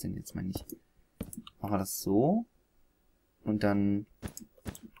machen wir das denn jetzt, meine ich? Machen wir das so. Und dann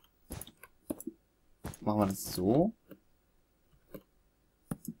machen wir das so.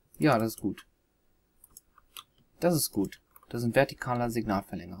 Ja, das ist gut. Das ist gut. Das ist ein vertikaler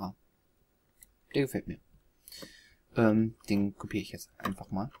Signalverlängerer. Der gefällt mir. Den kopiere ich jetzt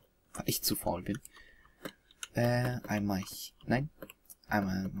einfach mal, weil ich zu faul bin. Einmal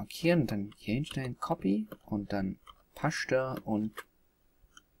markieren und dann hier hinstellen, Copy und dann Paste und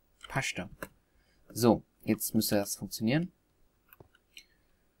Paste. So, jetzt müsste das funktionieren.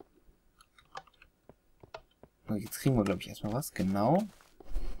 Und jetzt kriegen wir, glaube ich, erstmal was. Genau.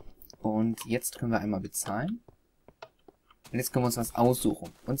 Und jetzt können wir einmal bezahlen. Und jetzt können wir uns was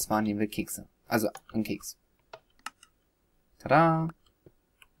aussuchen. Und zwar nehmen wir Kekse. Also, einen Keks. Tada!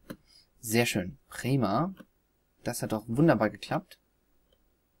 Sehr schön. Prima. Das hat doch wunderbar geklappt.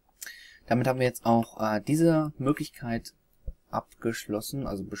 Damit haben wir jetzt auch diese Möglichkeit abgeschlossen,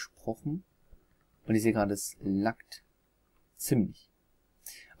 also besprochen. Und ich sehe gerade, es laggt ziemlich.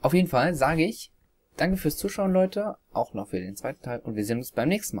 Auf jeden Fall sage ich, danke fürs Zuschauen, Leute. Auch noch für den zweiten Teil. Und wir sehen uns beim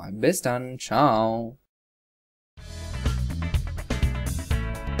nächsten Mal. Bis dann. Ciao.